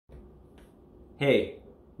Hey,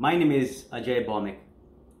 my name is Ajay Bhowmick.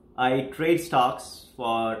 I trade stocks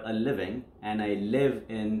for a living and I live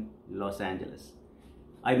in Los Angeles.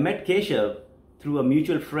 I met Keshav through a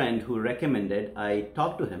mutual friend who recommended I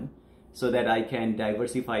talk to him so that I can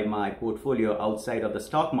diversify my portfolio outside of the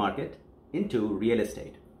stock market into real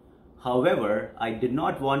estate. However, I did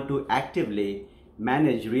not want to actively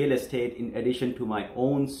manage real estate in addition to my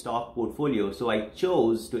own stock portfolio, so I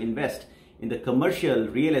chose to invest in the commercial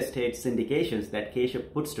real estate syndications that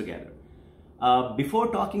Keshav puts together.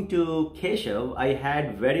 Before talking to Keshav, I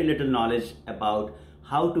had very little knowledge about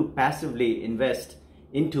how to passively invest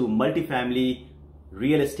into multifamily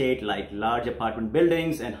real estate like large apartment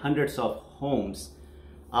buildings and hundreds of homes.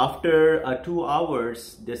 After a 2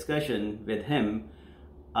 hours discussion with him,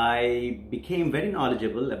 I became very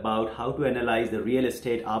knowledgeable about how to analyze the real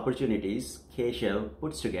estate opportunities Keshav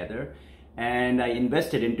puts together, and I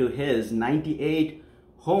invested into his 98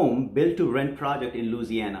 home built to rent project in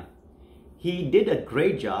Louisiana. He did a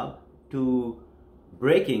great job to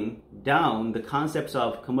breaking down the concepts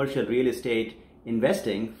of commercial real estate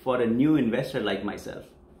investing for a new investor like myself.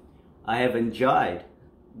 I have enjoyed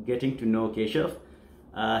getting to know Keshav.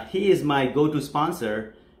 He is my go-to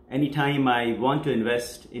sponsor anytime I want to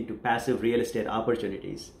invest into passive real estate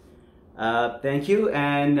opportunities. Thank you,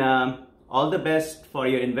 and all the best for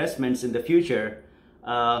your investments in the future.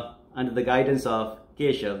 Under the guidance of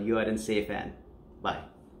Keshav, you are in safe hands. Bye.